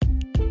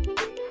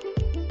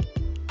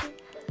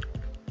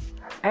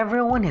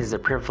Everyone has the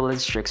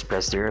privilege to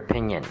express their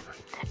opinion.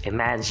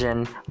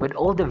 Imagine with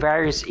all the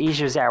various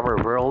issues our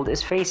world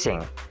is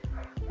facing: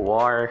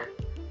 war,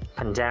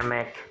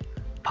 pandemic,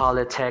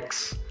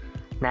 politics,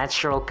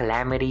 natural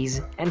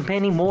calamities, and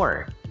many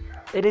more.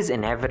 It is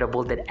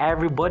inevitable that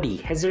everybody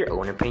has their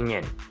own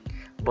opinion,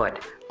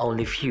 but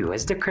only few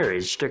has the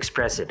courage to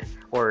express it,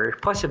 or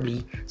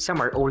possibly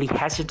some are only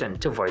hesitant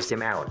to voice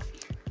them out.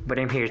 But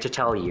I'm here to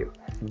tell you,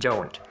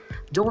 don't.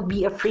 Don't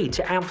be afraid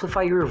to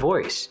amplify your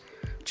voice,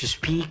 to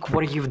speak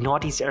what you've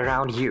noticed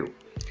around you.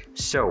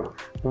 So,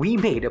 we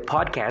made a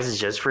podcast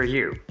just for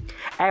you.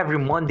 Every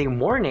Monday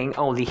morning,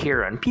 only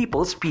here on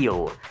People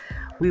Spiel.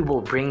 We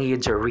will bring you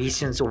the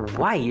reasons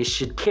why you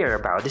should care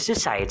about the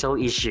societal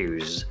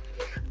issues.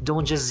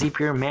 Don't just zip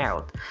your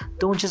mouth.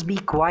 Don't just be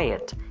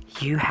quiet.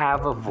 You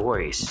have a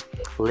voice.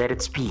 Let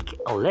it speak.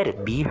 Let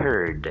it be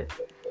heard.